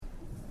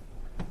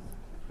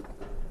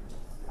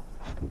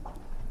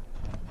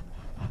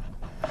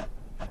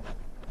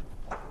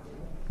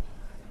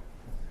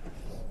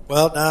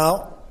Well,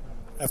 now,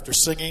 after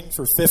singing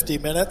for 50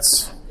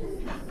 minutes,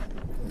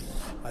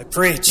 I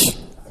preach.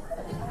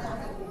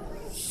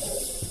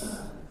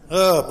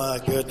 Oh,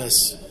 my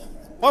goodness.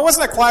 Well,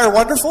 wasn't that choir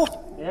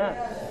wonderful?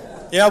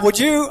 Yeah. Yeah, would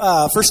you,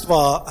 first of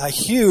all, a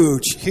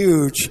huge,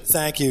 huge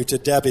thank you to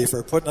Debbie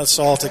for putting us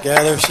all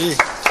together.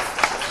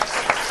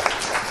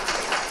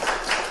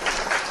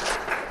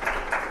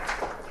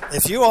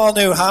 If you all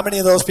knew how many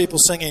of those people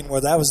singing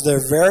were, that was their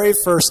very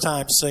first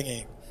time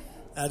singing.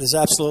 That is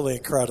absolutely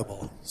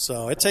incredible.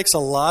 So it takes a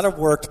lot of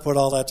work to put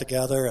all that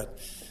together,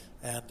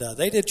 and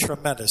they did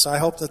tremendous. I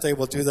hope that they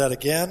will do that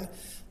again.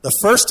 The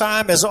first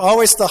time is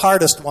always the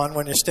hardest one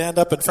when you stand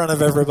up in front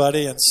of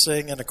everybody and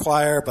sing in a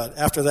choir, but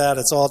after that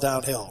it's all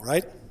downhill,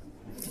 right?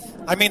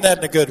 I mean that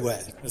in a good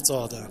way. It's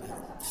all downhill.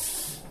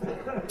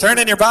 Turn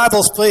in your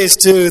Bibles, please,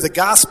 to the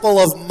Gospel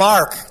of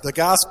Mark. The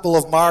Gospel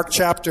of Mark,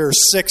 chapter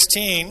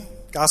 16.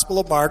 Gospel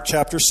of Mark,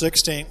 chapter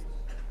 16.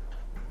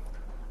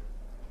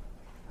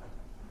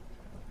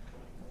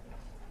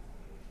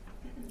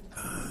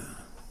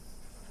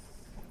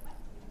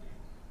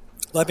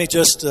 Let me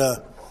just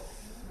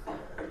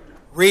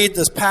read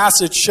this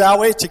passage,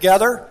 shall we,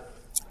 together?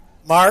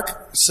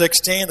 Mark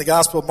 16, the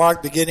Gospel of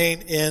Mark,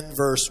 beginning in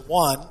verse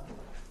 1.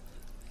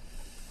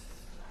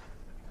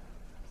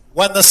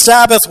 When the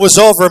Sabbath was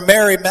over,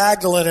 Mary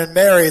Magdalene and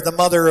Mary, the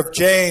mother of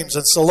James,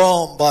 and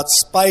Salome bought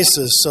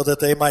spices so that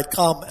they might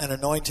come and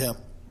anoint him.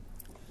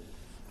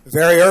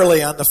 Very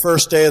early on the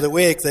first day of the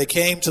week, they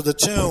came to the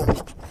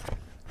tomb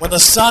when the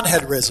sun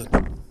had risen.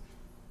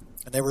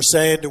 And they were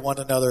saying to one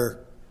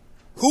another,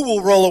 "Who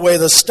will roll away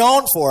the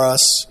stone for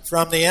us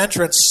from the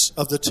entrance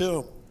of the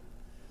tomb?"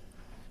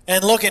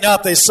 And looking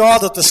up, they saw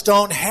that the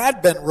stone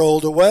had been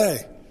rolled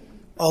away,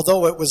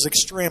 although it was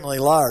extremely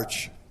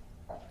large.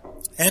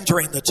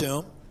 Entering the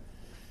tomb,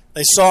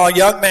 they saw a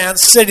young man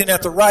sitting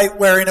at the right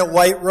wearing a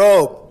white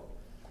robe,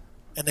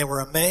 and they were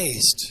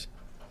amazed.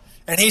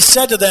 And he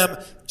said to them,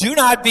 "Do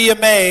not be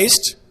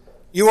amazed.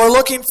 You are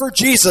looking for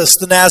Jesus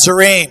the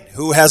Nazarene,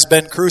 who has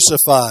been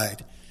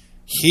crucified.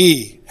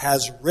 He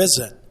has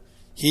risen.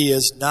 He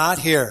is not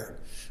here.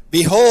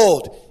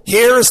 Behold,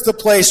 here is the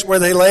place where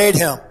they laid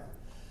him.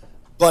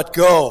 But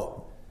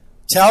go,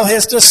 tell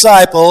his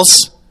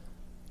disciples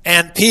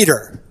and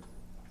Peter,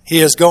 he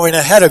is going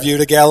ahead of you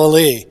to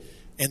Galilee,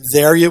 and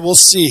there you will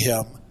see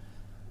him,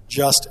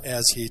 just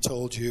as he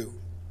told you."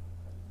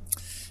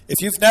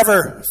 If you've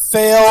never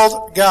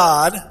failed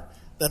God,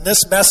 then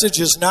this message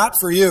is not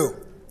for you.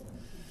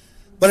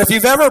 But if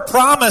you've ever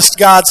promised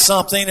God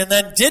something and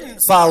then didn't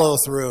follow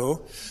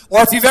through,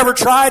 or if you've ever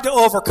tried to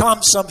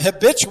overcome some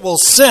habitual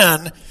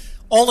sin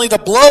only to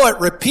blow it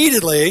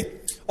repeatedly,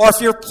 or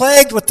if you're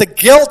plagued with the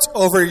guilt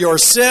over your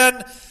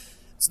sin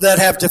that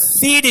have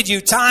defeated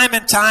you time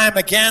and time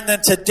again,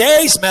 then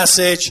today's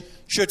message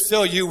should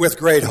fill you with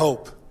great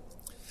hope.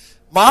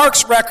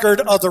 Mark's record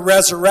of the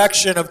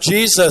resurrection of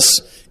Jesus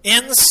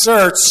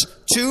inserts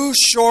two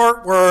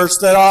short words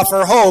that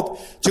offer hope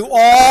to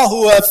all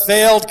who have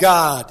failed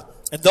God.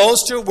 And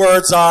those two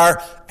words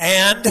are,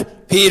 "and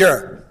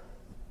Peter."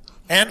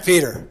 And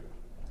Peter.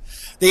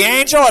 The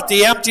angel at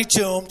the empty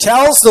tomb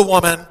tells the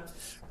woman,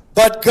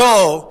 "But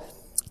go,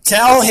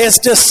 tell his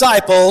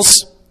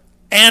disciples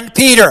and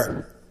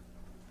Peter."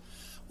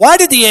 Why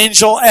did the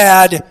angel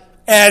add,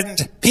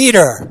 "and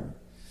Peter"?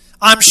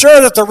 I'm sure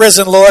that the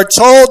risen Lord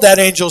told that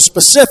angel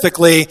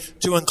specifically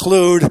to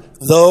include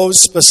those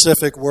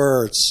specific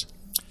words.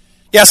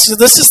 Yes,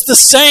 this is the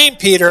same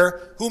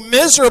Peter who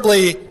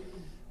miserably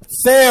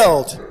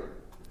failed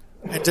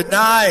and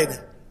denied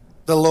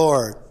the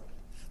Lord.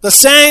 The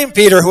same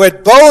Peter who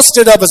had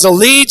boasted of his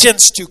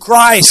allegiance to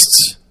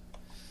Christ,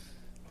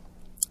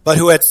 but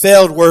who had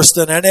failed worse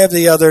than any of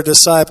the other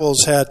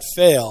disciples had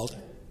failed,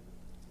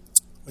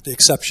 with the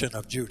exception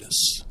of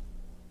Judas.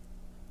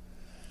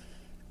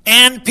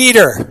 And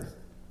Peter.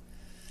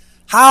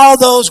 How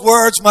those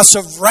words must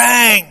have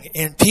rang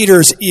in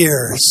Peter's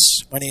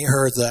ears when he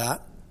heard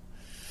that.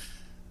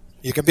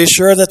 You can be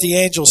sure that the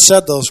angel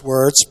said those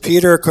words.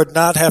 Peter could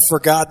not have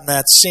forgotten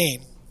that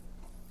scene.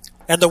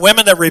 And the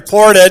women that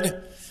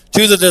reported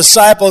to the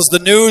disciples the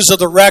news of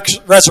the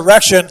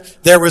resurrection,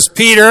 there was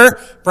Peter,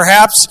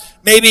 perhaps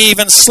maybe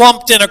even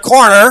slumped in a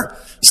corner,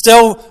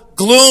 still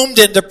gloomed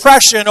in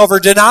depression over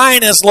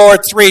denying his Lord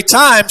 3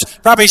 times,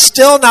 probably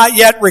still not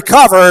yet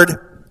recovered.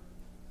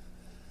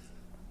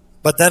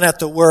 But then at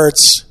the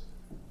words,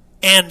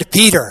 "and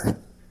Peter,"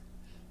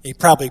 he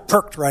probably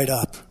perked right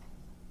up.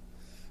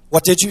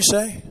 What did you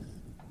say?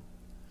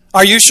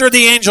 Are you sure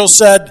the angel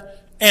said,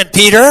 "and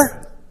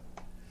Peter"?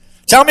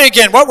 Tell me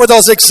again, what were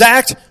those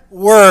exact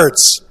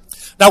words?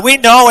 Now we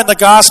know in the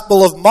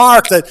Gospel of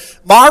Mark that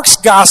Mark's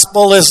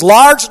Gospel is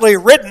largely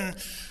written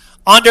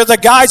under the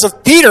guise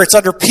of Peter. It's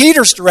under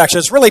Peter's direction.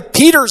 It's really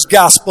Peter's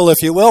Gospel,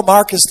 if you will.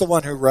 Mark is the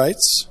one who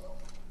writes.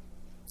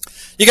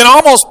 You can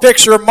almost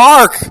picture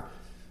Mark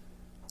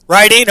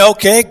writing,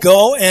 "Okay,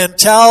 go and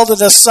tell the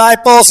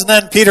disciples," and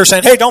then Peter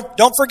saying, "Hey,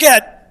 don't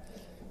forget.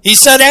 He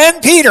said,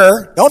 and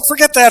Peter." Don't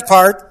forget that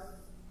part.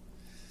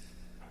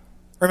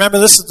 Remember,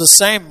 this is the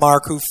same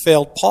Mark who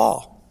failed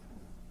Paul.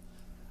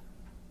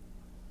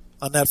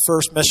 on that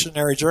first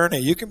missionary journey.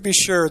 You can be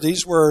sure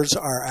these words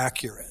are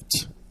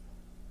accurate.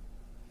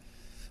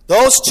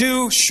 Those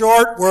two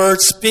short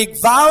words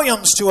speak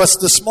volumes to us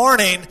this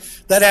morning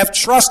that have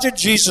trusted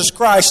Jesus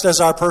Christ as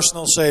our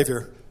personal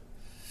Savior.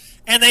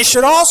 And they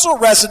should also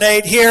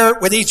resonate here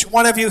with each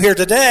one of you here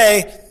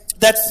today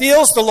that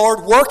feels the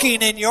Lord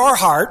working in your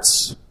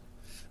hearts,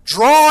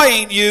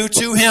 drawing you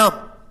to Him.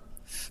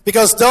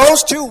 Because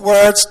those two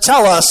words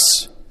tell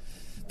us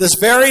this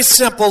very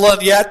simple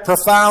and yet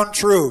profound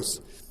truth.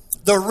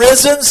 The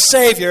risen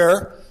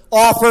Savior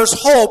offers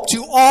hope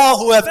to all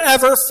who have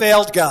ever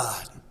failed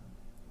God.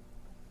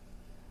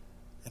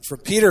 And from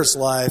Peter's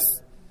life,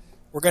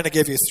 we're going to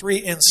give you 3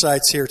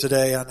 insights here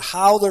today on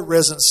how the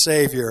risen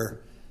Savior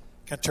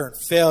can turn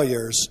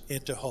failures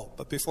into hope.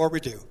 But before we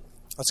do,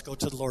 let's go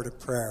to the Lord in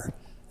prayer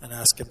and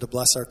ask Him to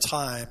bless our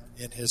time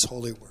in His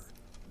holy word.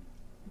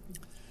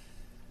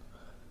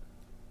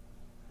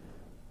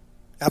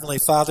 Heavenly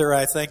Father,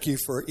 I thank you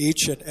for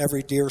each and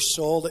every dear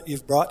soul that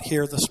you've brought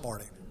here this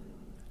morning.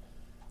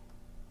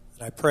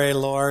 And I pray,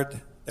 Lord,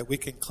 that we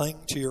can cling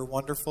to your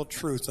wonderful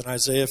truth in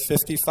Isaiah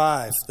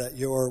 55, that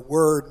your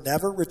word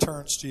never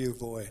returns to you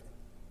void.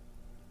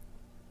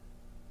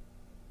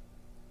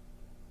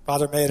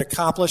 Father, may it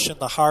accomplish in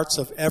the hearts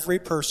of every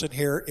person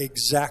here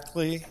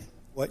exactly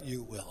what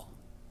you will.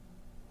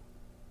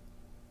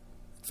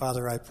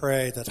 Father, I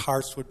pray that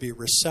hearts would be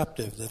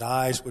receptive, that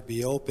eyes would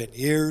be open,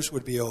 ears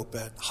would be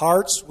open,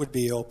 hearts would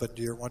be open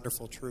to your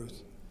wonderful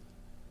truth.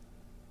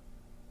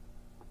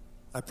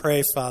 I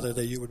pray, Father,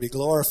 that you would be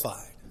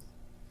glorified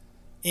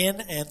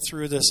in and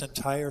through this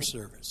entire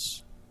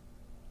service.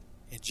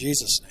 In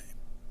Jesus'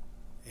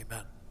 name,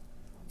 amen.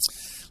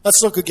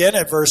 Let's look again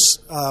at verse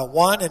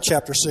 1 in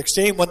chapter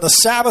 16. When the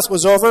Sabbath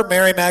was over,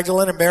 Mary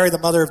Magdalene and Mary, the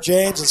mother of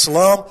James, and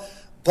Salome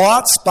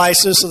bought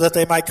spices so that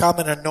they might come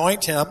and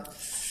anoint him.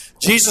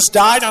 Jesus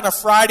died on a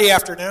Friday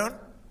afternoon.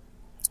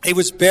 He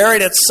was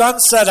buried at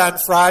sunset on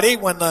Friday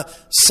when the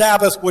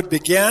Sabbath would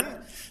begin.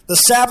 The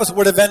Sabbath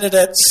would have ended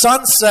at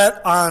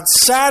sunset on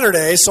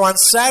Saturday. So on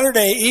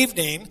Saturday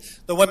evening,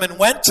 the women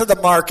went to the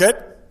market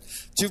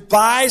to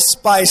buy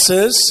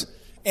spices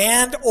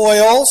and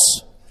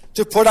oils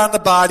to put on the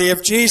body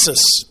of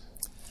Jesus.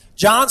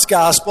 John's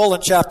Gospel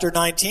in chapter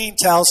 19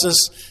 tells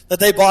us that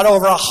they bought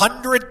over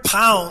 100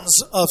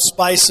 pounds of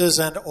spices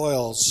and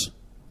oils.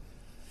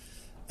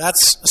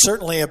 That's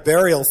certainly a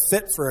burial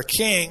fit for a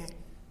king,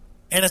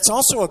 and it's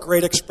also a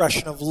great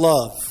expression of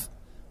love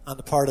on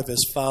the part of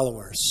his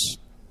followers.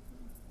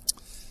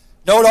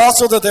 Note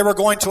also that they were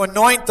going to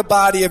anoint the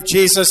body of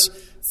Jesus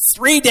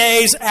 3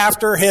 days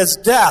after his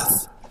death,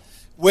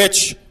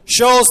 which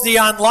shows the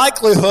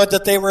unlikelihood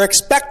that they were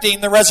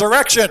expecting the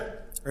resurrection.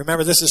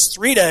 Remember, this is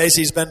 3 days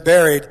he's been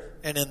buried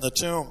and in the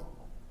tomb.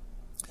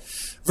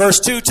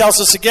 Verse 2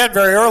 tells us again,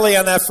 very early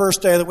on that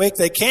first day of the week,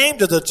 they came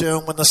to the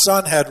tomb when the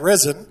sun had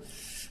risen.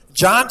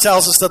 John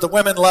tells us that the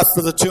women left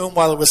for the tomb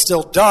while it was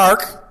still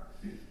dark,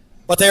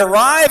 but they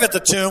arrive at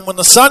the tomb when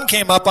the sun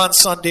came up on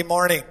Sunday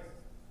morning.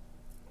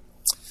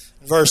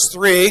 In verse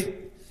 3,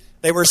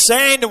 they were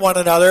saying to one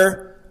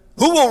another,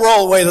 "Who will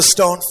roll away the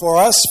stone for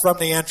us from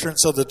the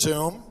entrance of the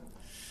tomb?"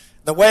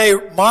 The way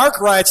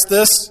Mark writes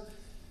this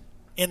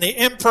in the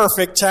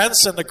imperfect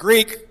tense in the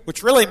Greek,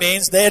 which really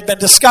means they had been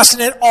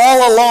discussing it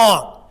all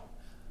along.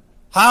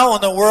 How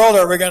in the world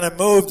are we going to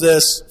move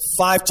this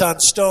 5-ton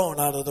stone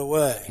out of the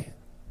way?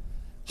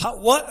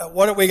 What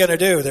are we going to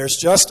do? There's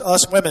just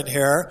us women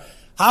here.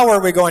 How are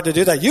we going to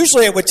do that?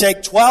 Usually it would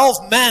take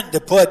 12 men to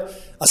put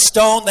a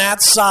stone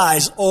that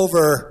size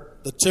over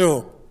the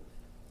tomb.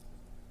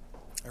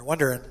 They're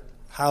wondering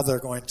how they're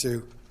going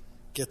to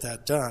get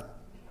that done.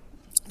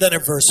 Then in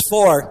verse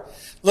 4,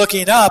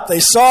 looking up, they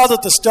saw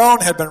that the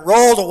stone had been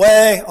rolled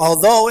away,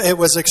 although it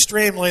was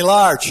extremely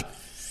large.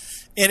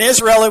 In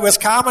Israel, it was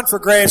common for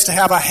graves to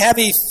have a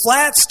heavy,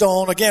 flat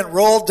stone, again,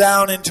 rolled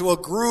down into a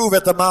groove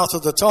at the mouth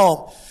of the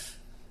tomb.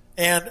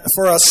 And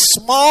for a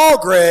small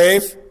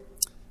grave,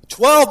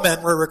 12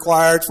 men were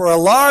required. For a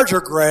larger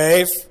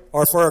grave,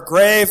 or for a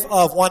grave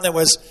of one that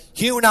was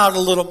hewn out a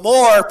little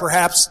more,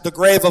 perhaps the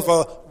grave of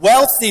a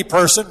wealthy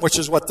person, which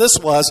is what this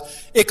was,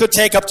 it could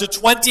take up to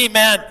 20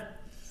 men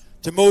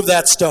to move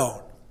that stone.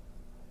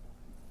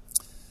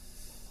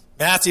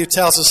 Matthew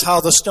tells us how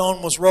the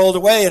stone was rolled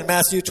away in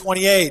Matthew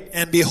 28.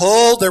 And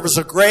behold, there was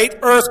a great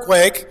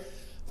earthquake,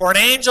 for an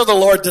angel of the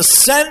Lord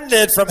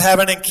descended from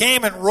heaven and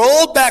came and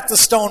rolled back the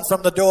stone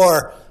from the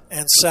door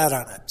and sat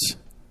on it.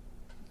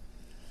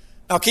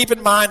 Now keep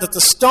in mind that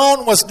the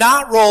stone was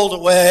not rolled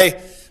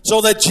away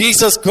so that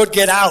Jesus could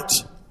get out.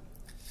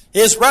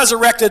 His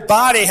resurrected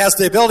body has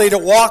the ability to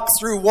walk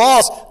through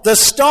walls. The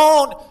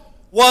stone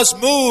was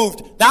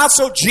moved not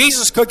so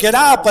Jesus could get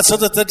out, but so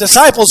that the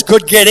disciples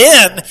could get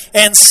in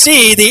and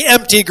see the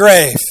empty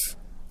grave.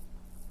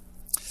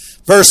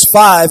 Verse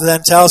 5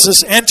 then tells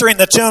us, entering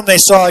the tomb, they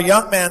saw a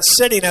young man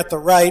sitting at the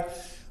right,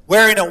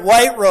 wearing a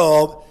white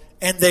robe,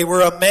 and they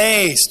were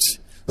amazed.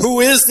 Who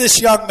is this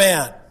young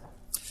man?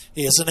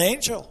 He is an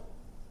angel.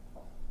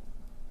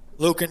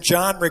 Luke and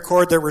John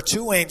record there were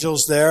two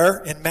angels there.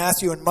 In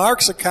Matthew and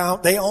Mark's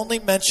account, they only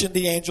mention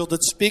the angel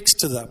that speaks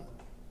to them.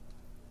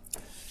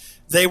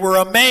 They were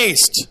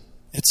amazed,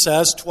 it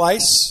says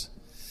twice.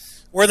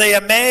 Were they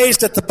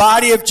amazed at the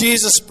body of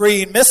Jesus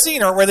being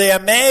missing, or were they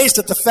amazed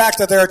at the fact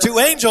that there are two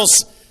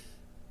angels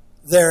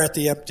there at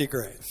the empty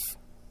grave?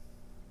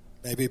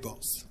 Maybe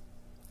both.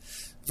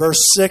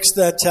 Verse 6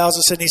 then tells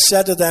us, and he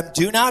said to them,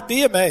 do not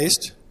be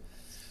amazed.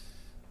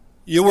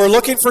 You were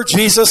looking for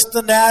Jesus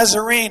the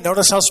Nazarene.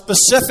 Notice how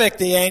specific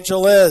the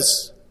angel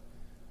is.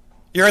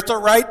 You're at the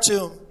right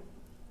tomb.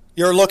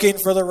 You're looking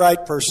for the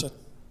right person.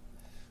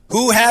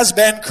 Who has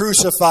been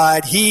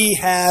crucified? He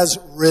has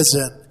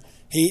risen.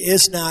 He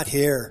is not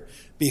here.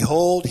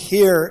 Behold,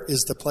 here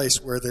is the place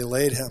where they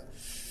laid him.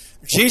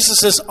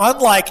 Jesus is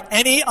unlike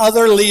any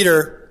other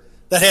leader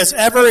that has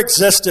ever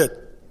existed.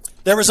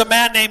 There was a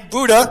man named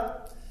Buddha.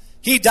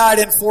 He died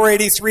in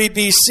 483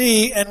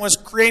 BC and was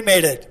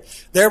cremated.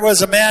 There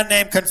was a man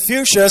named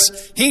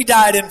Confucius. He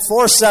died in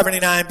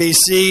 479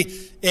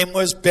 BC and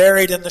was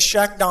buried in the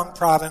Shandong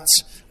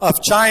province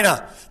of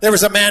China. There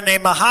was a man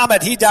named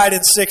Muhammad. He died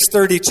in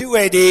 632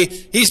 AD.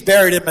 He's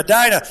buried in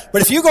Medina.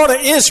 But if you go to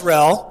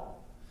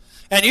Israel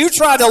and you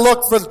try to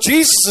look for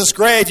Jesus'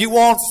 grave, you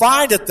won't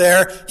find it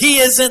there. He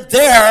isn't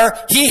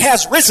there. He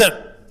has risen.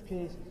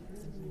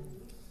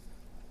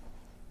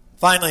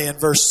 Finally, in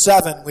verse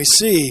 7, we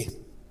see,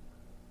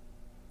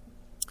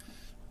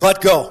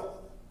 but go,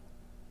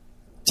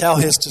 tell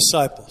his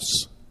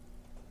disciples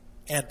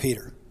and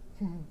Peter.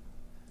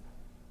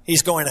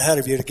 He's going ahead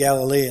of you to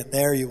Galilee, and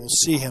there you will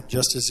see him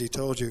just as he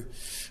told you.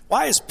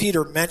 Why is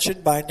Peter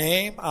mentioned by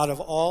name out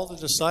of all the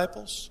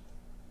disciples?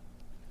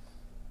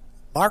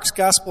 Mark's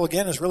gospel,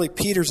 again, is really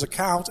Peter's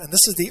account, and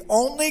this is the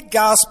only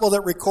gospel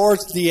that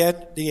records the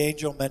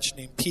angel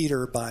mentioning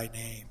Peter by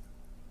name.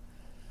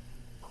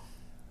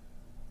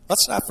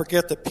 Let's not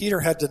forget that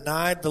Peter had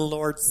denied the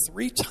Lord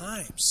 3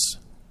 times.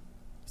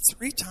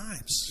 3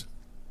 times.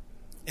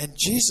 And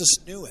Jesus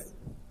knew it.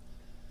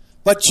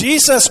 But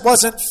Jesus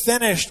wasn't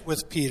finished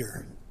with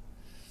Peter.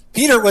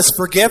 Peter was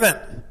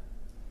forgiven.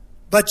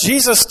 But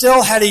Jesus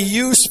still had a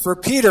use for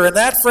Peter. And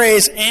that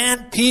phrase,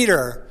 and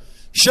Peter,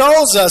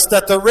 shows us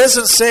that the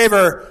risen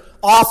Savior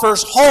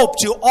offers hope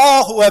to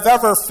all who have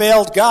ever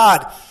failed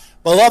God.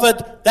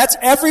 Beloved, that's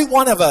every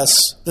one of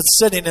us that's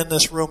sitting in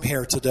this room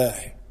here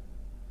today.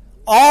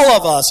 All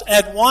of us,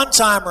 at one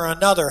time or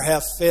another,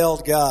 have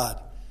failed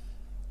God.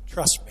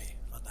 Trust me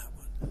on that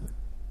one.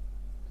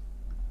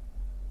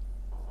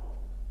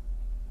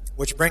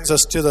 Which brings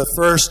us to the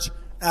first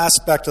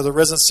aspect of the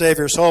risen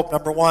Savior's hope.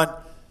 Number 1,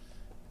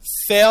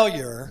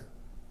 failure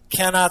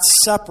cannot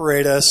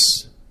separate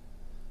us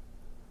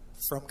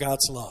from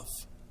God's love.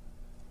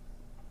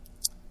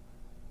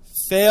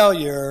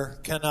 Failure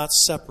cannot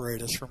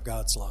separate us from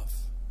God's love.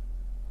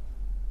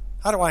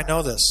 How do I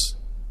know this?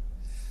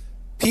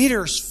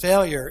 Peter's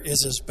failure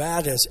is as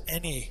bad as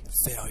any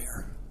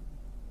failure.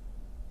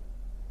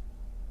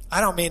 I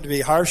don't mean to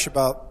be harsh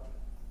about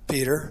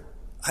Peter.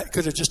 It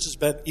could have just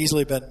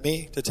easily been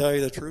me, to tell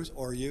you the truth,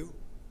 or you.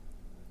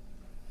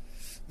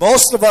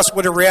 Most of us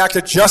would have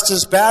reacted just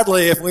as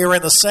badly if we were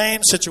in the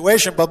same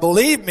situation. But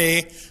believe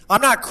me,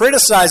 I'm not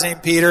criticizing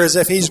Peter as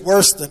if he's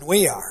worse than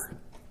we are.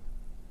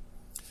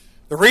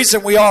 The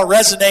reason we all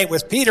resonate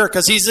with Peter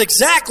because he's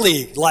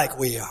exactly like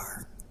we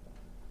are.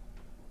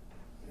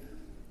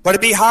 But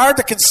it'd be hard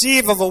to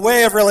conceive of a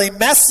way of really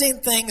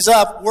messing things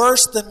up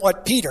worse than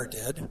what Peter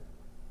did.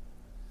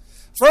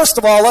 First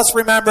of all, let's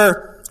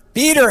remember,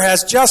 Peter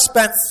has just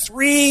spent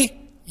 3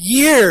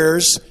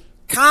 years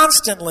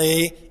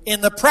constantly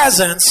in the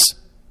presence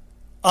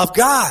of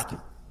God.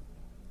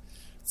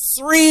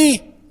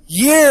 3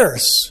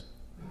 years.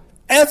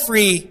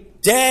 Every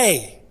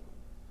day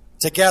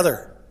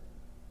together.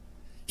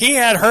 He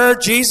had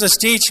heard Jesus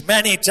teach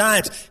many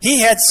times.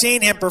 He had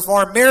seen him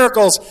perform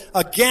miracles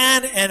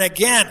again and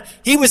again.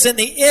 He was in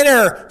the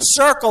inner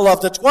circle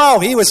of the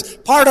 12. He was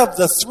part of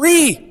the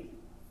 3.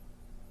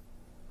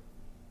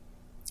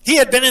 He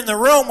had been in the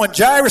room when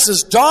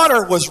Jairus'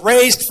 daughter was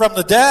raised from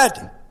the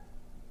dead.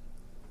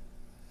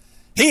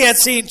 He had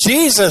seen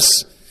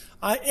Jesus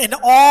in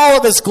all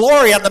of his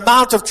glory on the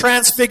Mount of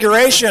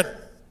Transfiguration.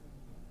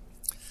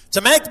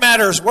 To make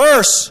matters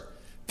worse,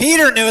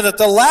 Peter knew that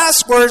the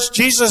last words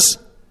Jesus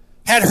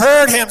had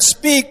heard him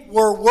speak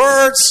were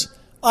words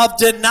of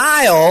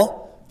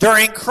denial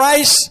during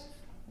Christ's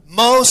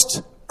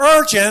most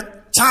urgent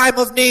time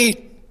of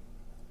need.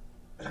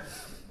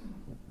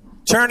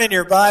 Turn in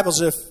your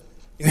Bibles, if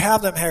you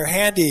have them here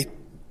handy,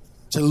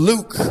 to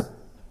Luke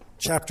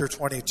chapter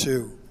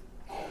 22.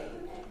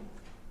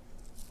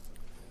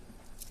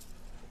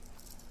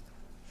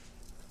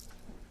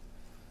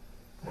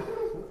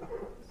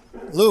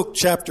 Luke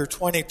chapter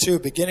 22,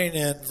 beginning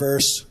in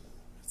verse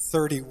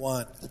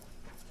 31.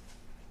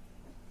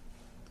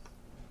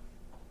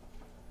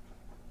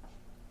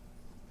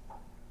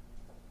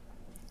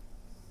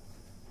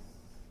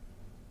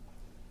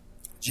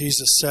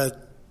 Jesus said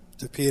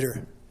to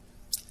Peter,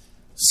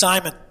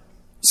 Simon,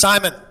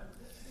 Simon,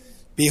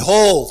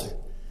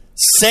 behold,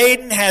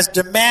 Satan has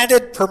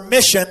demanded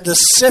permission to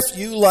sift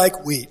you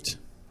like wheat.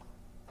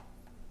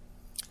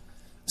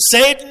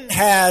 Satan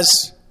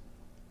has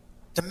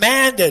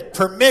demanded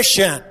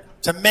permission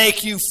to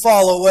make you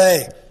fall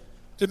away,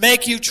 to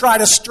make you try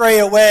to stray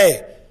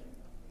away,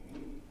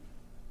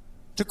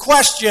 to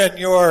question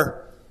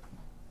your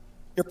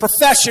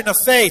profession of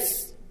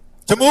faith,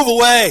 to move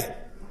away.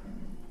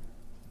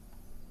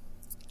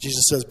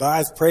 Jesus says, but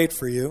I've prayed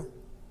for you,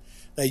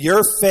 that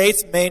your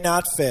faith may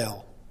not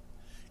fail.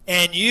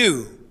 And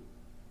you,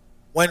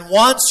 when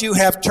once you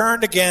have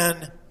turned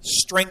again,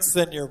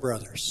 strengthen your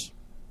brothers.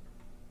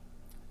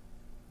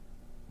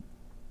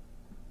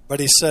 But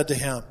he said to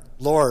him,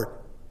 Lord,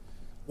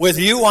 with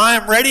you I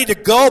am ready to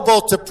go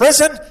both to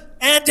prison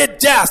and to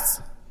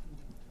death.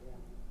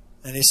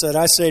 And he said,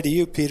 I say to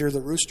you, Peter,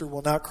 the rooster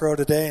will not crow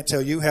today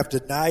until you have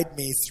denied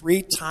me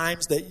 3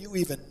 times that you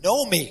even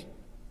know me.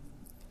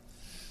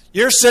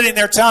 You're sitting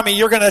there telling me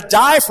you're going to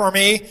die for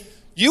me.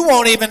 You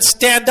won't even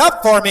stand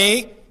up for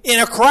me in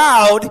a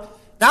crowd,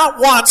 not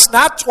once,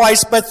 not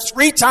twice, but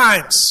 3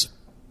 times.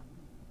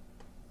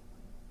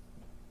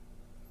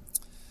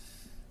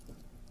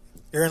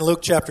 Here in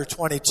Luke chapter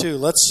 22,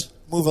 let's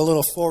move a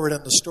little forward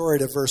in the story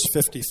to verse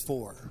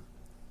 54.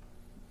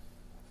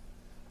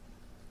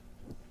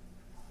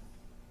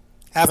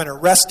 Having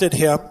arrested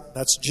him,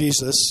 that's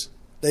Jesus,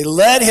 they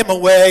led him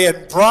away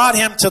and brought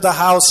him to the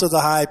house of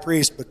the high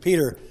priest. But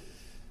Peter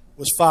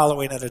was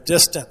following at a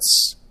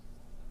distance.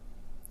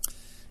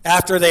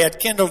 After they had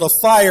kindled a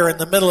fire in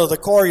the middle of the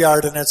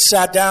courtyard and had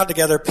sat down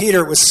together,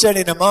 Peter was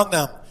sitting among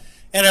them.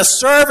 And a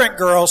servant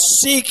girl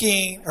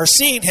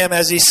seeing him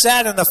as he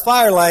sat in the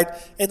firelight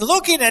and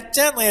looking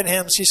intently at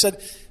him, she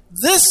said,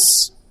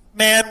 this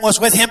man was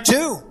with him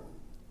too.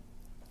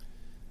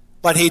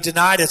 But he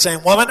denied it,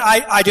 saying, Woman,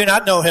 I do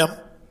not know him.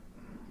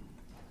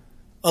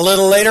 A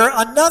little later,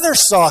 another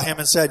saw him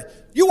and said,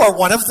 You are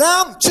one of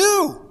them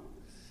too.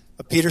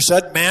 But Peter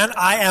said, Man,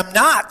 I am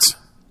not.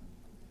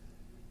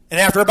 And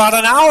after about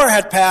an hour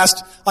had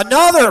passed,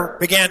 another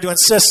began to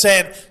insist,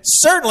 saying,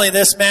 Certainly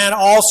this man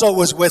also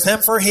was with him,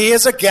 for he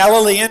is a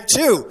Galilean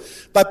too.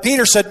 But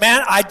Peter said,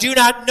 Man, I do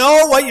not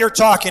know what you're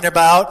talking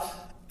about.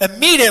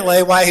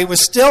 Immediately, while he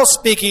was still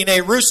speaking, a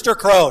rooster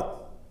crowed.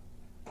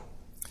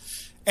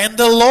 And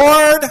the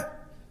Lord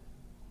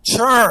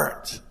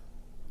turned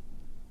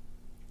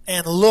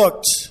and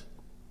looked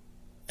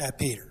at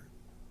Peter.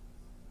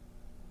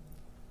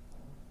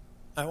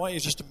 I want you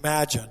to just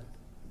imagine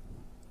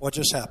what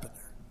just happened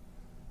there.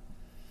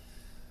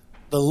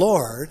 The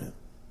Lord,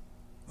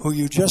 who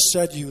you just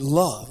said you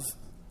love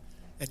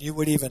and you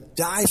would even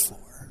die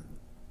for,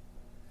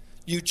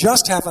 you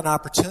just have an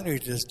opportunity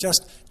to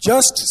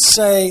just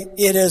say,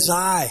 It is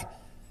I.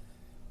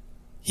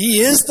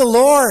 He is the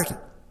Lord.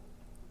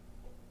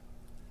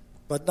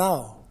 But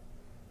no,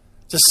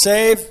 to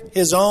save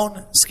his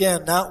own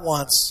skin, not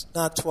once,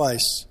 not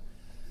twice,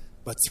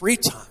 but 3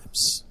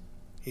 times,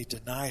 he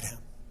denied him.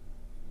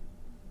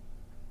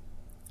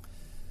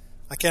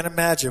 I can't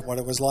imagine what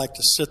it was like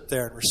to sit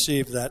there and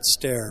receive that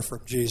stare from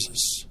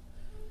Jesus.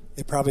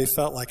 It probably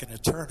felt like an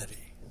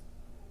eternity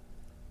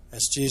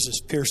as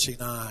Jesus'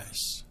 piercing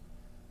eyes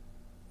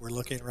were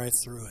looking right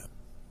through him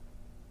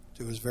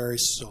to his very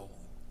soul.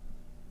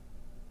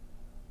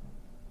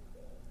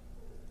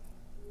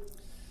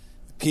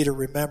 Peter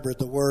remembered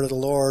the word of the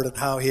Lord and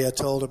how he had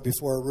told him,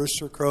 Before a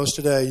rooster crows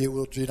today, you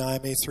will deny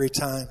me 3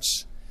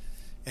 times.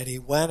 And he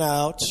went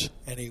out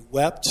and he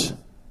wept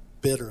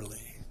bitterly.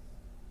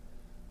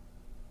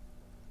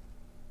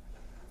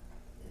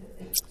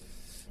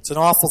 It's an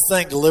awful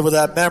thing to live with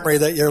that memory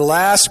that your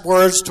last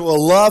words to a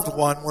loved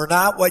one were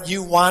not what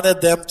you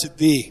wanted them to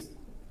be.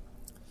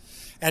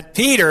 And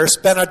Peter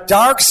spent a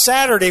dark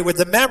Saturday with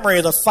the memory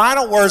of the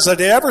final words that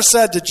he ever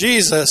said to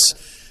Jesus,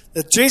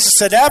 that Jesus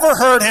had ever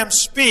heard him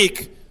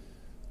speak,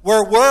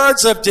 were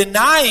words of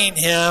denying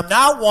him,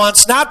 not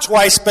once, not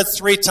twice, but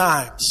 3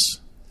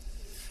 times.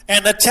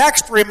 And the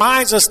text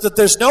reminds us that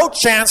there's no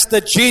chance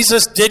that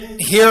Jesus didn't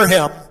hear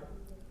him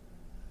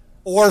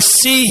or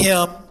see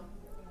him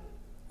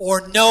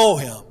or know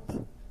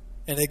him.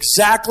 And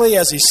exactly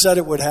as he said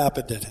it would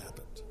happen, it happened.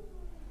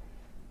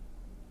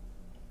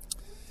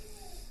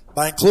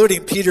 By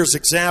including Peter's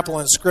example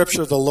in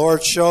Scripture, the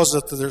Lord shows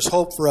us that there's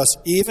hope for us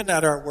even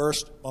at our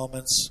worst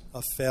moments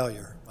of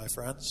failure, my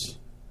friends.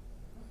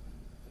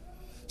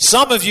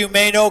 Some of you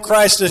may know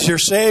Christ as your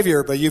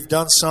Savior, but you've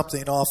done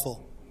something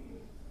awful.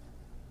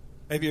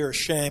 Maybe you're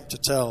ashamed to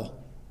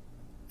tell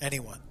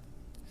anyone.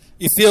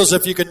 You feel as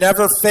if you could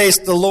never face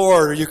the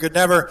Lord, or you could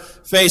never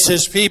face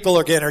His people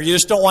again, or you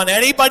just don't want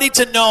anybody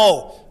to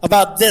know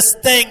about this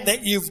thing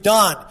that you've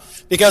done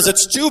because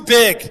it's too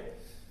big.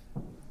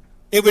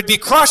 It would be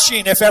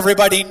crushing if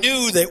everybody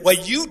knew that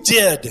what you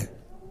did.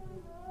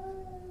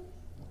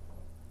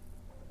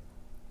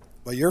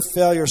 But your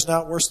failure is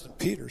not worse than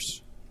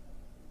Peter's.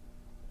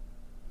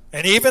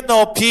 And even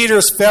though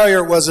Peter's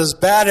failure was as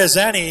bad as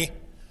any,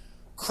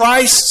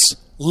 Christ's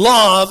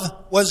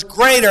love was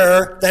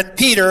greater than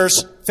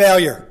Peter's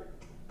failure.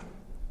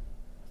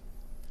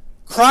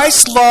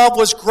 Christ's love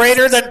was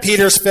greater than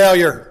Peter's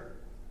failure.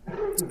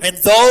 And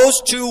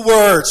those two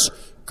words,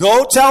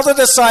 go tell the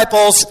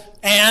disciples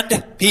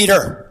and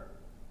Peter,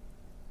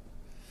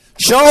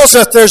 shows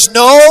that there's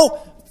no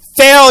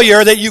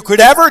failure that you could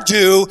ever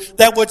do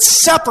that would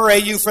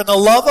separate you from the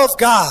love of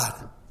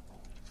God.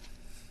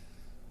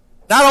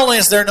 Not only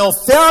is there no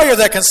failure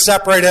that can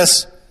separate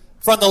us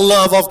from the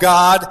love of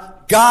God,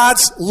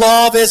 God's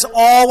love is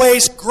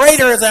always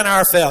greater than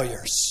our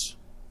failures.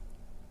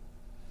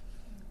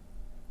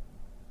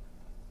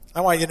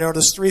 I want you to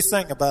notice three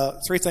things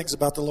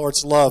about the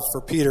Lord's love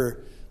for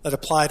Peter that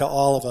apply to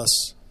all of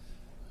us.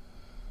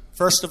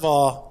 First of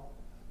all,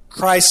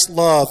 Christ's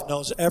love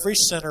knows every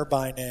sinner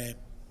by name.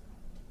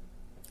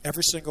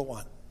 Every single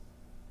one.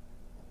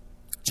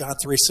 John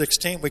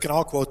 3:16, we can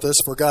all quote this.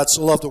 For God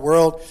so loved the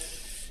world,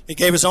 He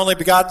gave His only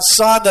begotten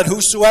Son, that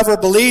whosoever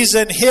believes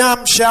in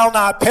Him shall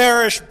not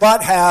perish,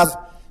 but have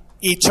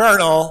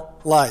eternal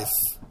life.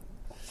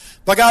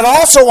 But God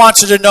also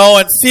wants you to know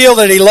and feel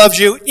that He loves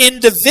you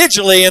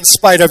individually in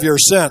spite of your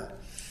sin.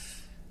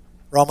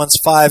 Romans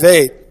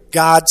 5:8,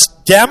 God's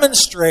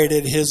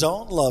demonstrated His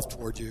own love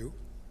toward you,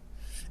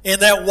 in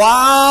that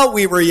while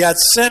we were yet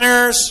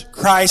sinners,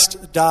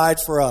 Christ died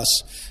for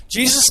us.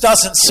 Jesus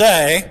doesn't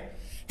say,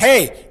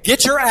 hey,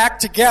 get your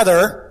act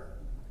together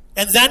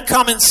and then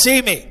come and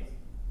see me.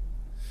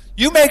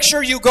 You make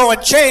sure you go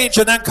and change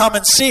and then come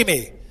and see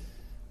me.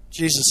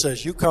 Jesus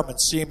says, you come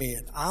and see me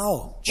and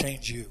I'll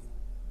change you.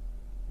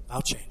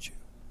 I'll change you.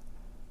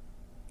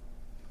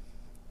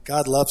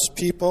 God loves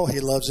people. He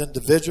loves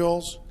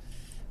individuals.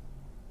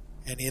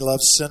 And He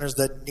loves sinners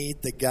that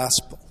need the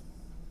gospel.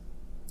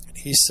 And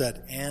He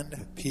said,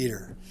 and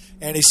Peter.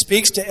 And He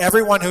speaks to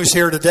everyone who's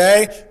here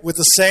today with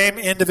the same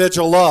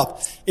individual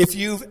love. If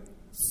you've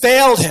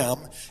failed Him,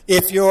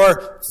 if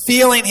you're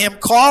feeling Him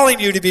calling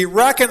you to be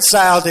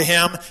reconciled to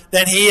Him,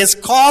 then He is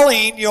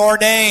calling your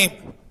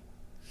name.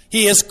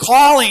 He is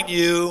calling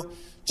you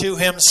to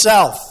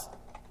Himself.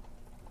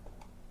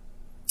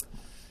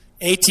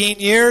 18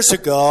 years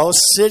ago,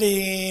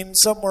 sitting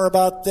somewhere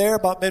about there,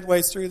 about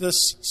midway through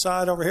this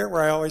side over here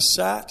where I always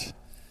sat,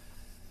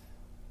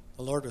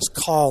 the Lord was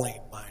calling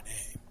my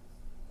name.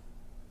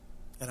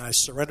 And I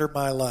surrendered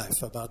my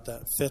life about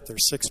that fifth or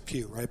sixth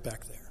pew right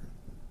back there.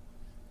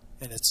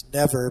 And it's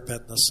never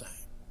been the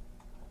same.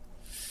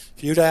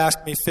 If you'd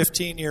asked me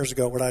 15 years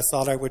ago what I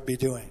thought I would be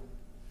doing,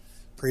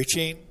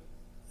 preaching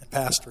and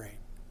pastoring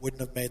wouldn't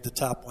have made the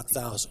top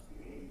 1,000.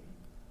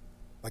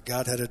 But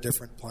God had a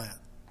different plan.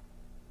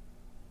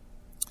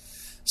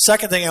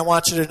 Second thing I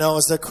want you to know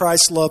is that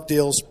Christ's love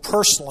deals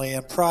personally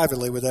and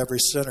privately with every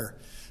sinner.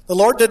 The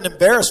Lord didn't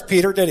embarrass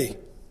Peter, did He?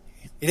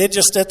 He didn't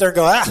just sit there and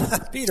go,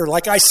 Peter,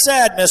 like I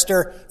said,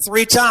 mister,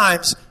 3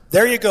 times.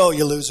 There you go,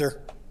 you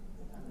loser.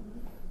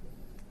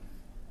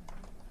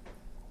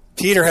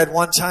 Peter had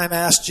one time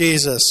asked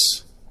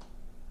Jesus,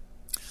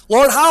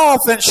 Lord, how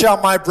often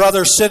shall my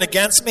brother sin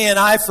against me and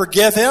I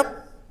forgive him?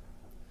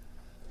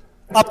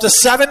 Up to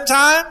 7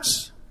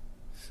 times?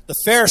 The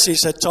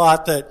Pharisees had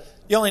taught that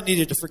you only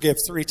needed to forgive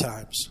 3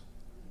 times.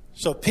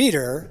 So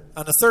Peter,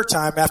 on the 3rd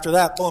time, after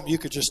that, boom, you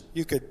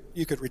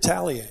could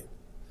retaliate.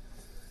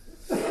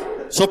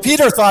 So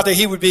Peter thought that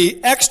he would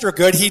be extra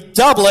good. He'd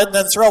double it and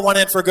then throw one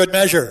in for good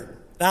measure.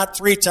 Not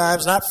 3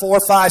 times, not 4,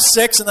 5,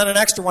 6, and then an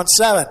extra one,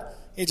 7.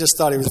 He just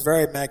thought he was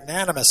very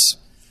magnanimous.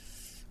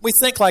 We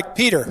think like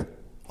Peter,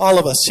 all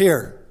of us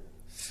here.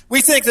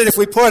 We think that if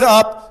we put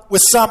up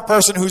with some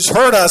person who's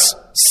hurt us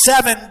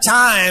 7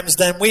 times,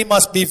 then we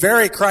must be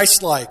very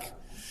Christ-like.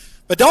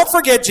 But don't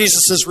forget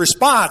Jesus'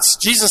 response.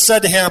 Jesus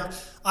said to him,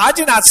 I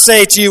do not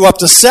say to you up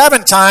to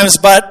 7 times,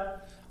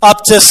 but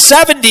up to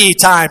 70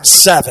 times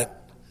 7.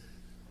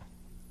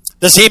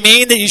 Does he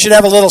mean that you should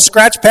have a little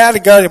scratch pad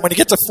and go, and when you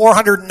get to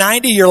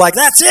 490, you're like,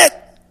 that's it?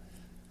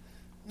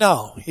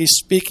 No, he's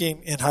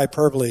speaking in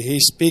hyperbole.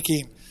 He's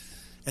speaking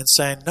and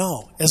saying,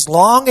 no, as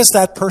long as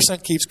that person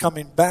keeps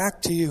coming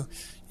back to you,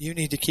 you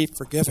need to keep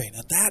forgiving.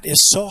 And that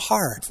is so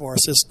hard for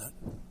us, isn't it?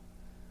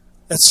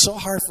 That's so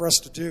hard for us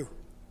to do.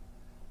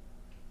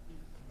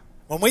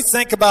 When we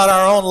think about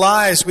our own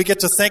lives, we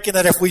get to thinking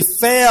that if we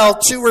fail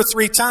 2 or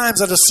 3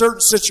 times at a certain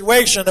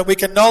situation, that we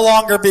can no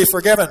longer be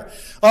forgiven.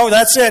 Oh,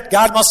 that's it.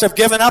 God must have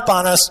given up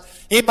on us.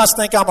 He must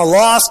think I'm a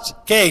lost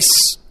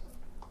case.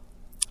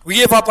 We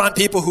give up on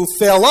people who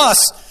fail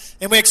us,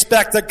 and we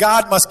expect that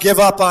God must give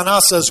up on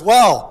us as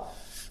well.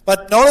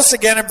 But notice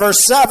again in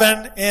verse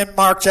 7 in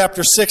Mark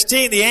chapter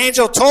 16, the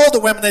angel told the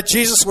women that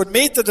Jesus would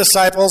meet the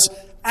disciples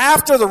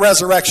after the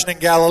resurrection in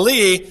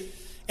Galilee.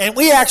 And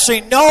we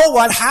actually know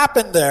what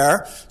happened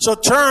there. So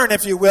turn,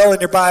 if you will, in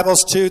your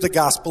Bibles to the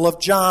Gospel of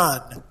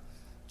John,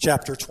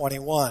 chapter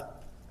 21.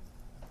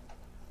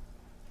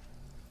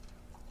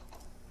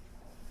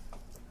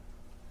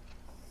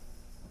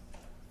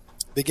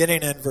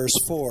 Beginning in verse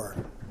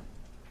 4.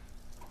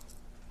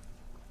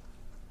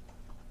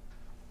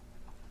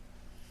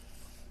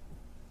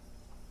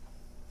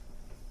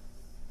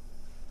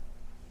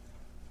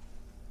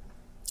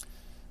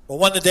 But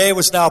when the day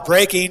was now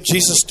breaking,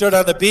 Jesus stood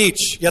on the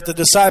beach, yet the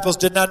disciples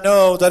did not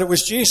know that it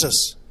was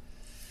Jesus.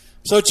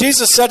 So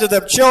Jesus said to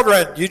them,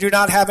 "Children, you do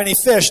not have any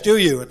fish, do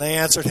you?" And they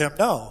answered him,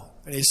 "No."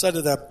 And he said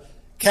to them,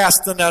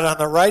 "Cast the net on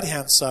the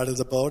right-hand side of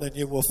the boat, and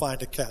you will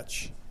find a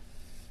catch."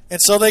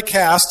 And so they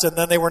cast, and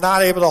then they were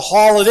not able to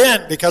haul it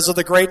in because of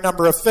the great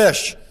number of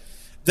fish.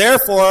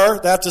 Therefore,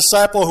 that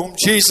disciple whom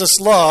Jesus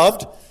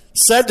loved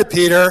said to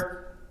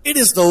Peter, "It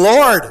is the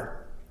Lord."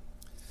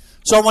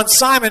 So when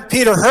Simon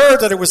Peter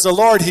heard that it was the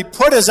Lord, he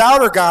put his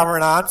outer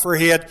garment on, for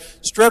he had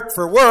stripped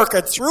for work,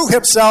 and threw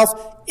himself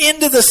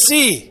into the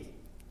sea.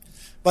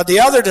 But the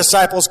other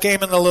disciples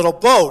came in the little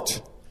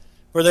boat,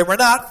 for they were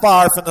not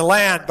far from the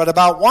land, but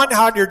about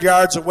 100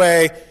 yards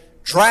away,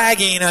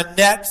 dragging a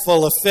net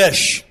full of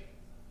fish.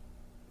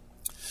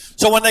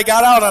 So when they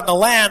got out on the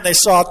land, they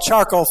saw a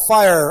charcoal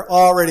fire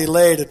already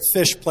laid and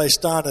fish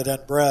placed on it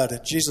and bread.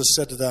 And Jesus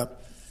said to them,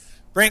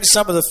 "Bring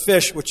some of the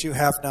fish which you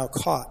have now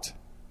caught."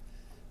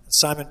 And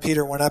Simon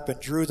Peter went up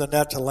and drew the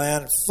net to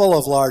land full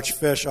of large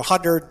fish,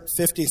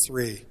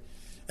 153.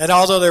 And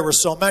although there were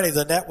so many,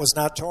 the net was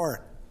not torn.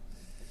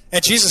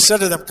 And Jesus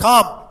said to them,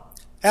 "Come,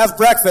 have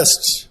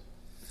breakfast."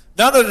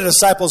 None of the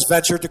disciples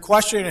ventured to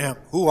question him,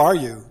 "Who are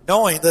you?"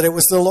 knowing that it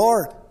was the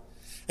Lord.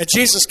 And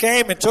Jesus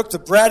came and took the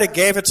bread and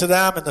gave it to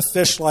them, and the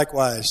fish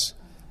likewise.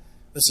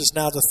 This is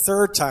now the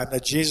third time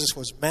that Jesus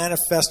was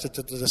manifested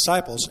to the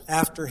disciples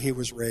after he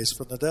was raised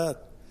from the dead.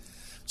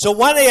 So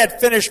when they had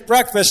finished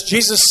breakfast,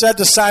 Jesus said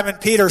to Simon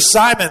Peter,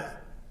 "Simon,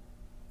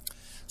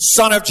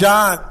 son of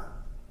John,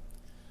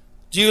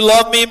 do you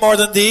love me more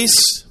than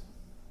these?"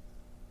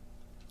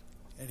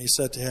 And he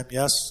said to him,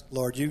 "Yes,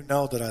 Lord, you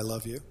know that I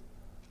love you."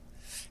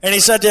 And he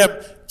said to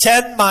him,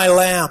 "Tend my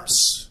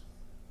lambs."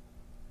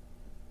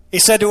 He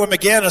said to him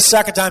again a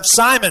second time,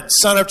 "Simon,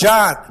 son of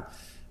John,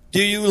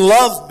 do you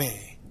love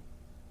me?"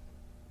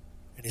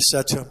 And he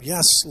said to him,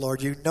 "Yes,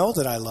 Lord, you know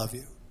that I love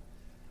you."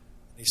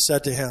 And he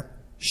said to him,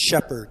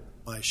 "Shepherd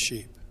my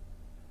sheep."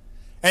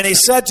 And he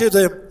said to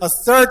them a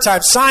third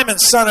time, "Simon,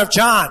 son of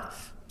John,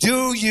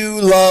 do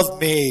you love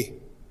me?"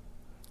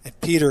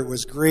 And Peter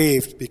was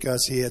grieved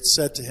because he had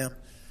said to him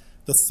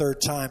the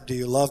third time, "Do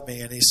you love me?"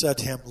 And he said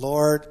to him,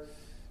 "Lord,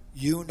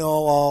 you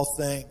know all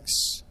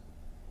things.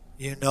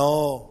 You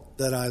know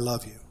that I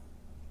love you."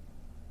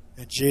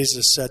 And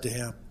Jesus said to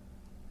him,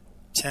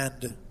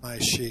 "Tend my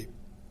sheep."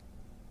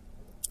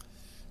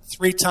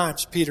 3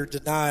 times Peter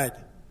denied.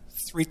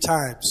 3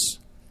 times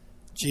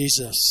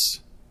Jesus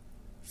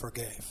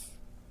forgave.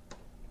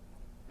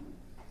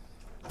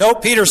 No,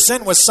 Peter's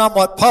sin was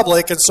somewhat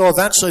public, and so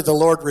eventually the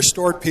Lord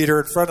restored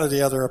Peter in front of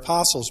the other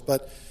apostles.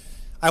 But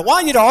I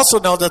want you to also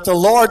know that the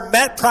Lord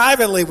met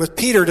privately with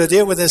Peter to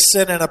deal with his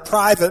sin in a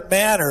private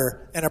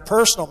manner, in a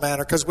personal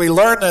manner, because we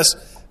learn this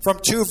from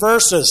 2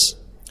 verses.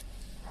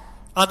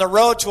 On the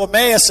road to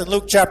Emmaus in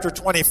Luke chapter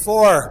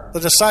 24, the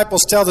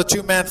disciples tell the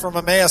 2 men from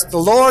Emmaus, "The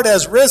Lord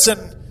has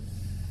risen.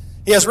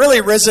 He has really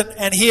risen,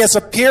 and he has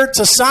appeared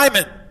to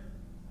Simon."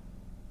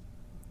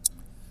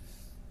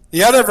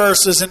 The other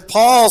verse is in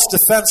Paul's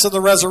defense of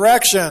the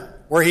resurrection,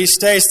 where he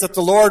states that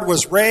the Lord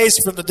was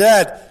raised from the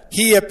dead.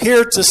 He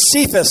appeared to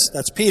Cephas,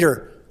 that's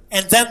Peter,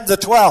 and then the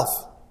 12.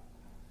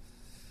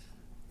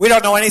 We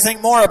don't know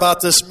anything more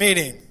about this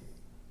meeting.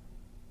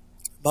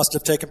 It must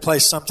have taken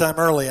place sometime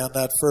early on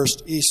that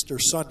first Easter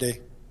Sunday.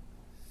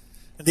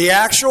 And the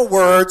actual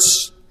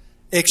words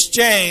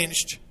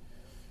exchanged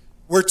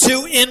were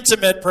too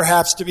intimate,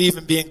 perhaps, to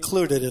even be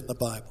included in the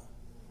Bible.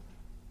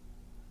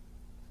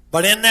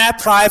 But in that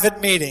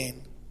private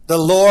meeting, the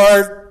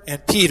Lord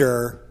and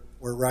Peter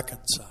were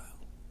reconciled.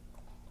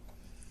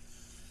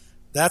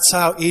 That's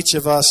how each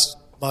of us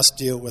must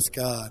deal with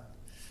God.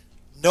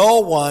 No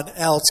one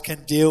else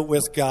can deal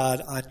with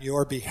God on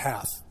your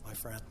behalf, my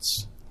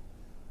friends.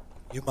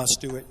 You must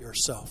do it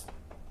yourself.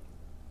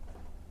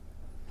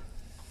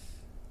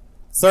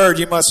 Third,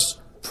 you must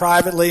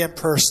privately and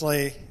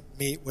personally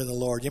meet with the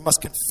Lord. You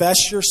must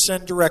confess your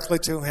sin directly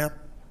to him,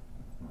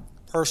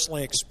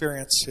 personally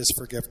experience his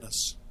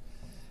forgiveness.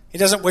 He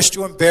doesn't wish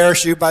to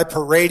embarrass you by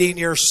parading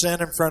your sin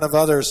in front of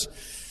others.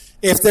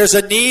 If there's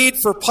a need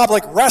for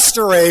public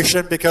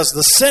restoration because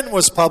the sin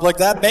was public,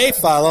 that may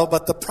follow,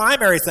 but the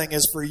primary thing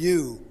is for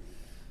you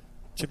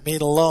to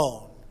meet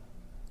alone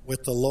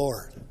with the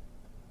Lord,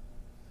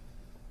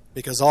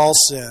 because all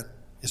sin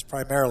is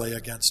primarily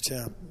against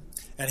him.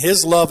 And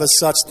his love is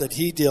such that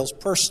he deals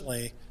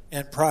personally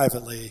and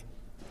privately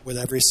with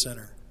every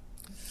sinner.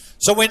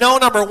 So we know,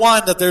 number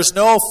 1, that there's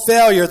no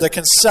failure that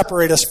can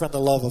separate us from the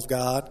love of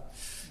God.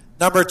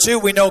 Number 2,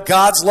 we know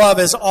God's love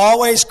is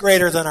always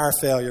greater than our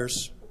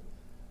failures.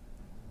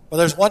 Well,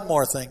 there's one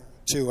more thing,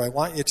 too, I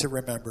want you to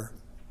remember.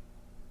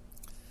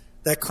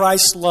 That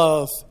Christ's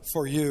love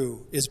for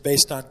you is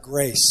based on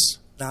grace,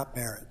 not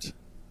merit.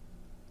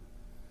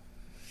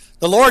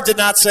 The Lord did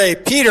not say,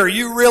 "Peter,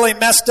 you really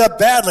messed up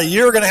badly.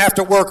 You're going to have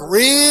to work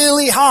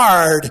really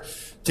hard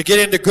to get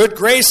into good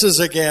graces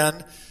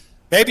again.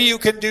 Maybe you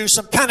can do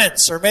some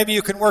penance, or maybe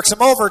you can work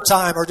some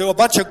overtime, or do a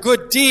bunch of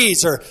good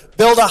deeds, or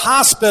build a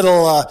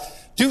hospital,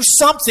 do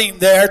something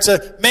there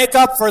to make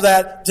up for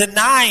that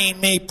denying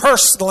me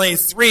personally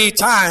 3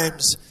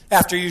 times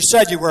after you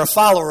said you were a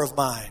follower of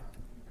mine."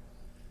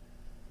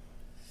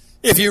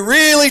 If you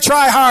really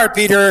try hard,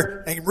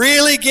 Peter, and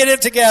really get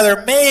it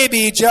together,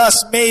 maybe,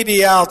 just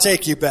maybe, I'll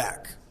take you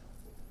back.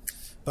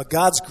 But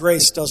God's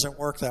grace doesn't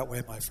work that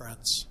way, my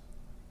friends.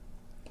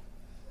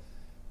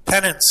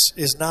 Penance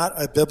is not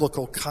a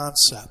biblical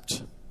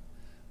concept,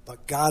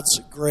 but God's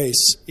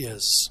grace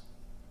is.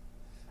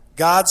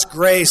 God's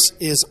grace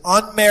is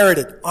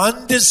unmerited,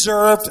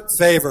 undeserved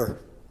favor.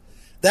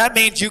 That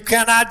means you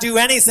cannot do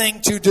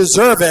anything to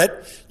deserve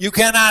it. You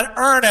cannot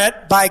earn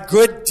it by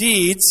good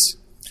deeds.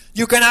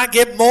 You cannot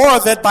get more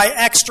of it by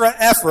extra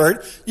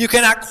effort. You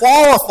cannot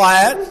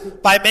qualify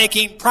it by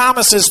making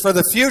promises for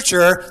the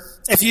future.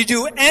 If you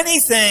do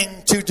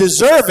anything to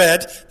deserve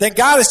it, then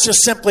God is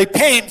just simply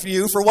paying for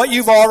you for what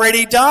you've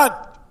already done.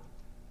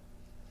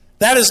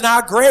 That is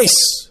not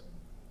grace.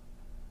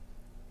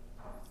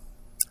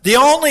 The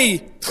only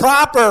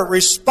proper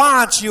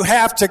response you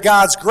have to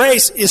God's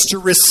grace is to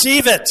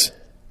receive it.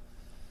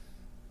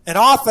 And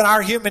often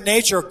our human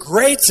nature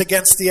grates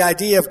against the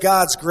idea of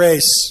God's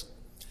grace.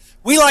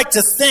 We like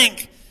to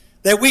think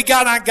that we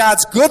got on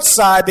God's good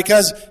side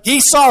because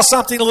He saw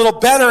something a little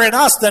better in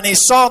us than He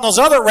saw in those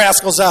other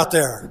rascals out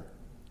there.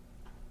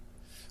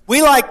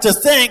 We like to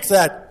think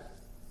that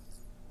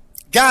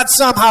God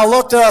somehow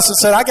looked at us and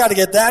said, I got to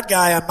get that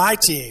guy on my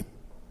team.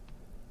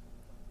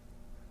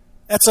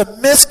 That's a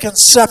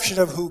misconception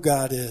of who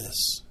God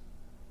is.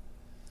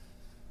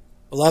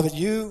 Beloved,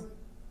 you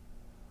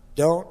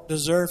don't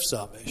deserve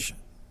salvation.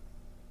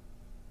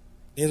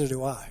 Neither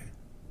do I.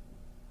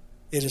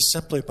 It is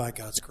simply by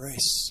God's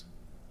grace.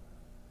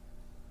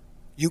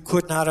 You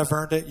could not have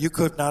earned it. You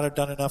could not have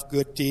done enough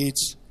good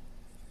deeds.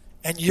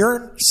 And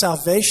your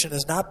salvation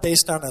is not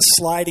based on a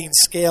sliding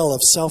scale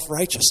of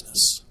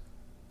self-righteousness.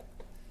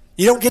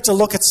 You don't get to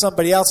look at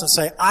somebody else and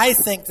say, I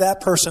think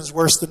that person's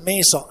worse than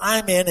me, so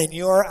I'm in and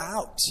you're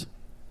out.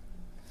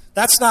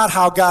 That's not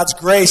how God's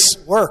grace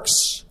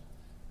works.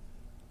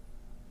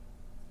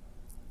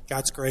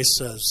 God's grace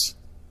says,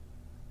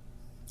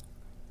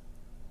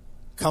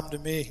 come to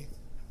me.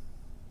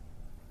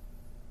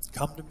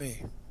 Come to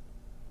me.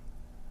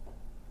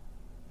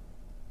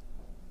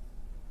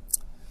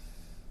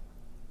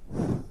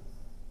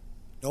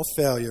 No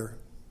failure,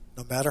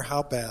 no matter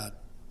how bad,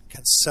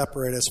 can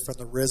separate us from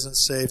the risen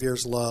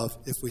Savior's love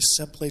if we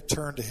simply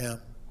turn to Him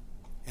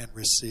and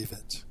receive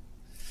it.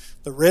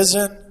 The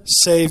risen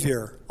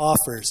Savior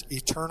offers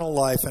eternal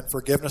life and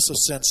forgiveness of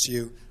sins to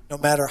you, no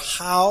matter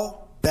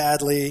how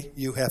badly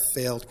you have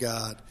failed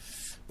God.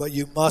 But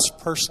you must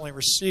personally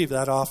receive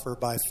that offer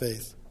by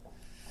faith.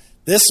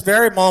 This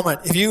very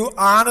moment, if you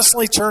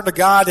honestly turn to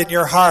God in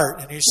your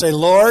heart and you say,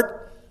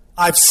 Lord,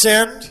 I've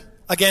sinned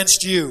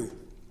against you,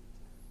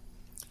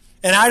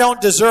 and I don't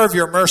deserve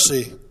your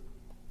mercy,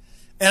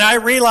 and I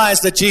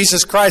realize that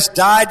Jesus Christ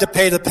died to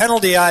pay the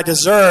penalty I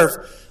deserve,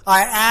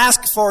 I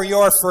ask for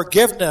your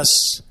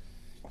forgiveness.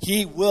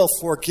 He will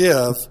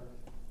forgive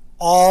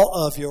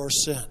all of your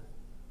sin.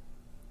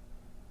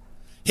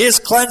 His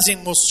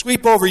cleansing will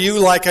sweep over you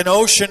like an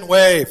ocean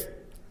wave.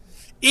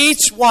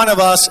 Each one of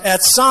us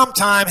at some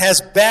time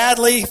has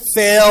badly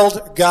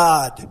failed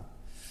God.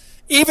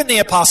 Even the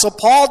Apostle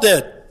Paul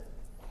did.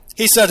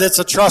 He said it's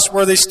a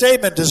trustworthy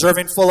statement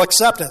deserving full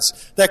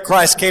acceptance that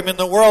Christ came in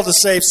the world to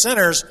save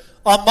sinners,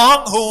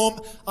 among whom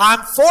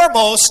I'm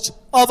foremost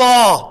of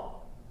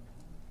all.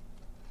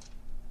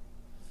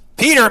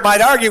 Peter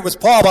might argue with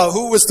Paul about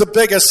who was the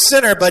biggest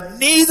sinner, but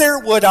neither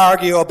would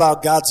argue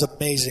about God's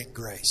amazing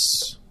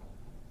grace.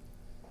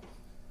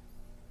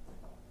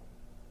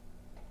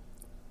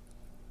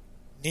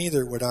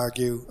 Neither would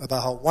argue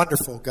about how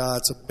wonderful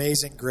God's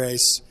amazing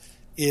grace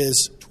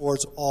is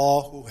towards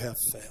all who have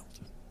failed.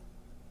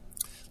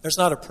 There's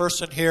not a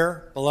person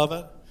here,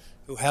 beloved,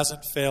 who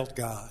hasn't failed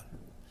God.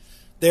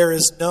 There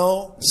is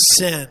no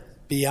sin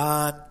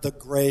beyond the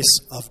grace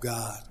of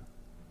God.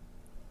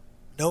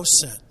 No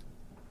sin.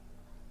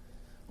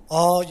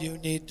 All you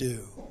need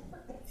do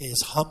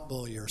is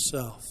humble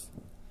yourself.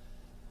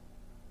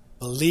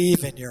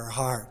 Believe in your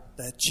heart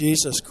that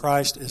Jesus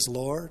Christ is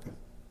Lord,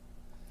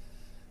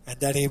 and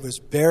that He was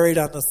buried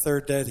on the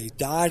third day. He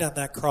died on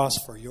that cross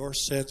for your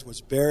sins,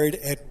 was buried,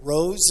 and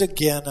rose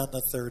again on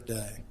the third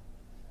day.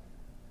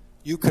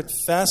 You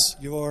confess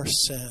your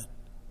sin.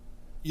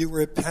 You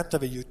repent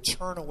of it. You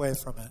turn away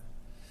from it.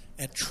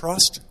 And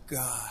trust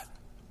God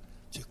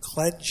to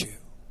cleanse you.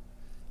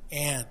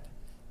 And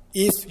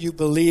if you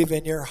believe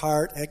in your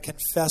heart and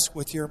confess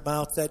with your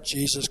mouth that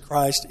Jesus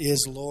Christ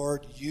is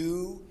Lord,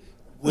 you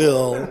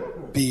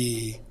will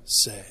be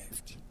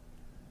saved.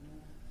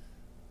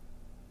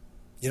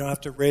 You don't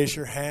have to raise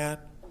your hand.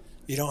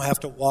 You don't have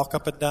to walk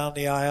up and down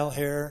the aisle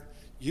here.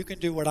 You can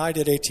do what I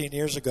did 18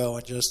 years ago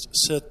and just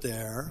sit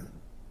there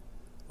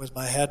with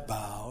my head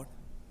bowed,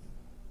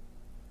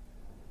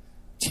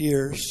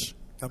 tears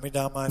coming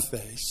down my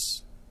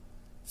face,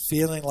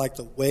 feeling like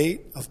the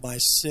weight of my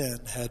sin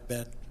had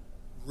been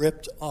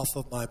ripped off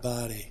of my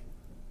body.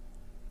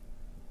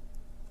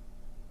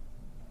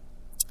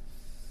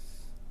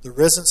 The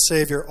risen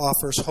Savior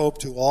offers hope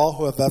to all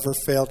who have ever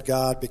failed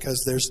God,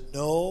 because there's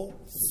no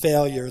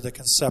failure that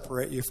can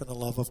separate you from the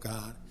love of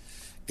God.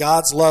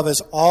 God's love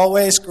is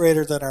always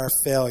greater than our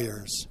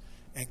failures.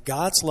 And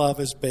God's love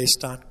is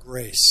based on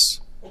grace,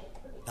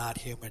 not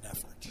human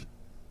effort.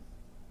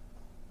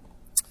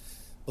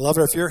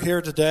 Beloved, if you're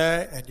here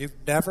today and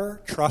you've never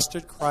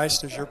trusted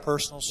Christ as your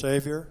personal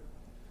Savior,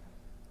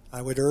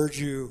 I would urge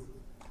you,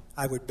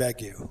 I would beg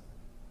you,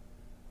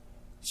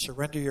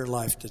 surrender your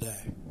life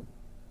today.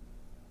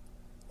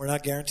 We're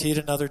not guaranteed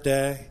another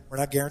day. We're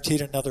not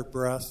guaranteed another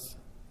breath.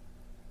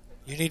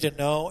 You need to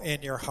know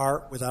in your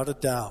heart without a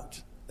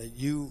doubt that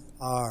you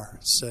are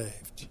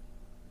saved.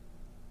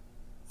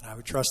 And I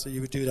would trust that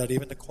you would do that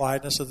even in the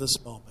quietness of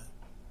this moment.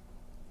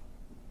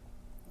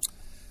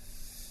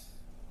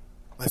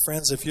 My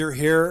friends, if you're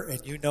here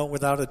and you know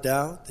without a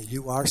doubt that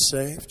you are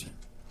saved,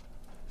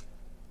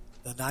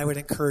 then I would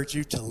encourage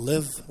you to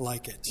live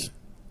like it.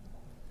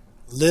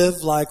 Live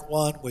like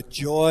one with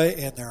joy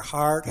in their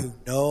heart who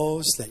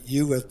knows that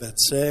you have been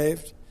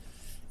saved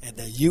and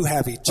that you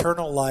have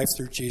eternal life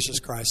through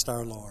Jesus Christ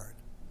our Lord.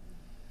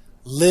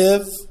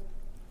 Live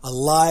a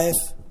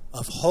life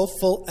of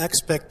hopeful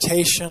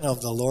expectation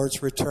of the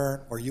Lord's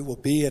return where you will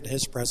be in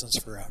His presence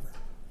forever.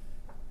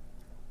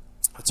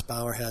 Let's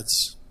bow our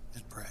heads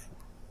and pray.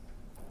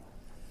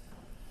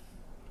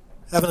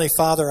 Heavenly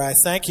Father, I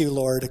thank you,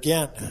 Lord,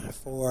 again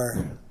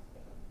for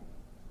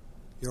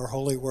your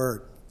holy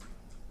word.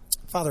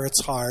 Father,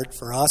 it's hard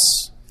for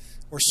us.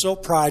 We're so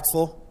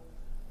prideful.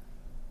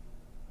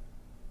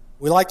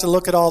 We like to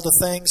look at all the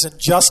things and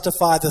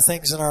justify the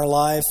things in our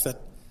life and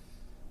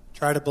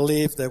try to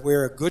believe that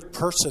we're a good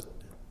person.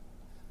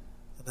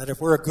 And that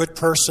if we're a good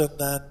person,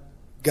 then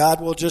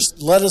God will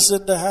just let us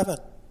into heaven.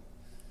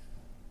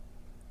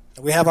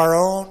 And we have our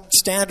own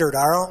standard,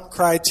 our own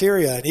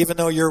criteria. And even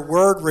though your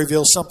word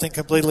reveals something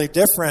completely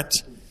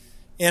different,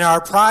 in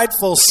our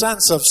prideful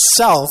sense of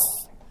self,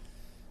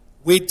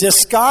 we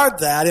discard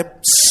that and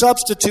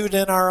substitute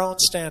in our own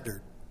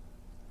standard.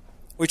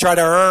 We try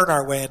to earn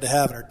our way into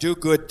heaven or do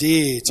good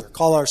deeds or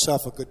call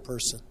ourselves a good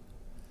person.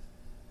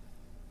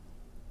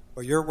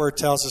 But your word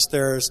tells us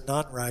there is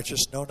none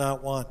righteous, no,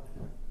 not one.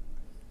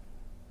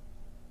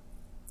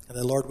 And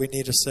that, Lord, we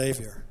need a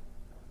Savior.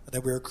 And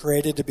that we were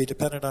created to be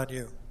dependent on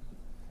you.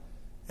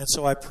 And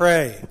so I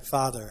pray,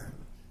 Father,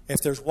 if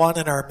there's one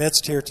in our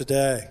midst here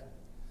today,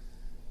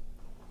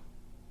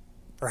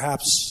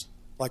 perhaps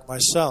like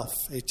myself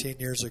 18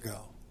 years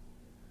ago,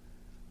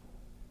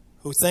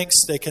 who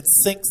thinks they can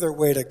think their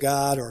way to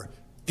God or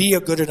be a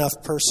good enough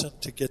person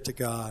to get to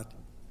God,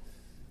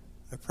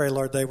 I pray,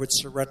 Lord, they would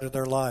surrender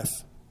their life.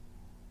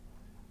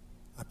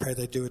 I pray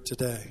they do it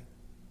today.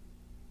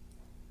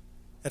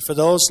 And for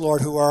those,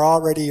 Lord, who are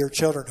already your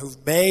children,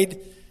 who've made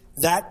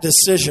that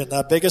decision,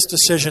 the biggest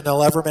decision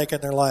they'll ever make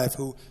in their life,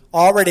 who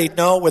already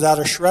know without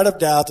a shred of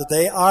doubt that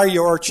they are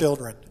your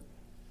children,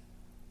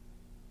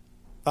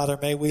 Father,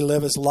 may we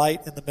live as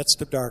light in the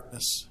midst of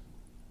darkness.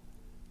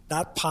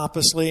 Not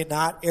pompously,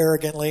 not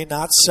arrogantly,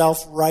 not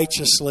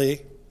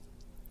self-righteously,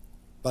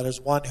 but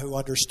as one who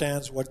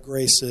understands what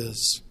grace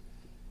is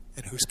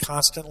and who's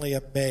constantly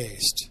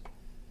amazed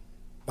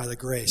by the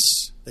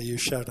grace that you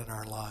shed in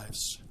our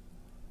lives.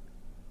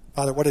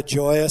 Father, what a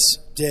joyous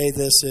day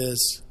this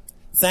is.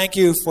 Thank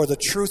you for the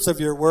truth of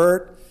your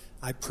word.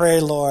 I pray,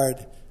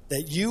 Lord,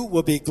 that you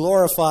will be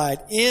glorified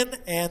in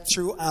and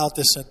throughout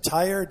this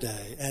entire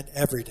day and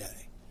every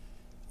day.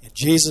 In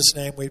Jesus'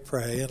 name we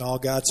pray, and all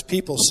God's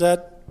people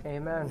said,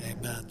 Amen.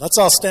 Amen. Let's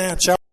all stand, shall we?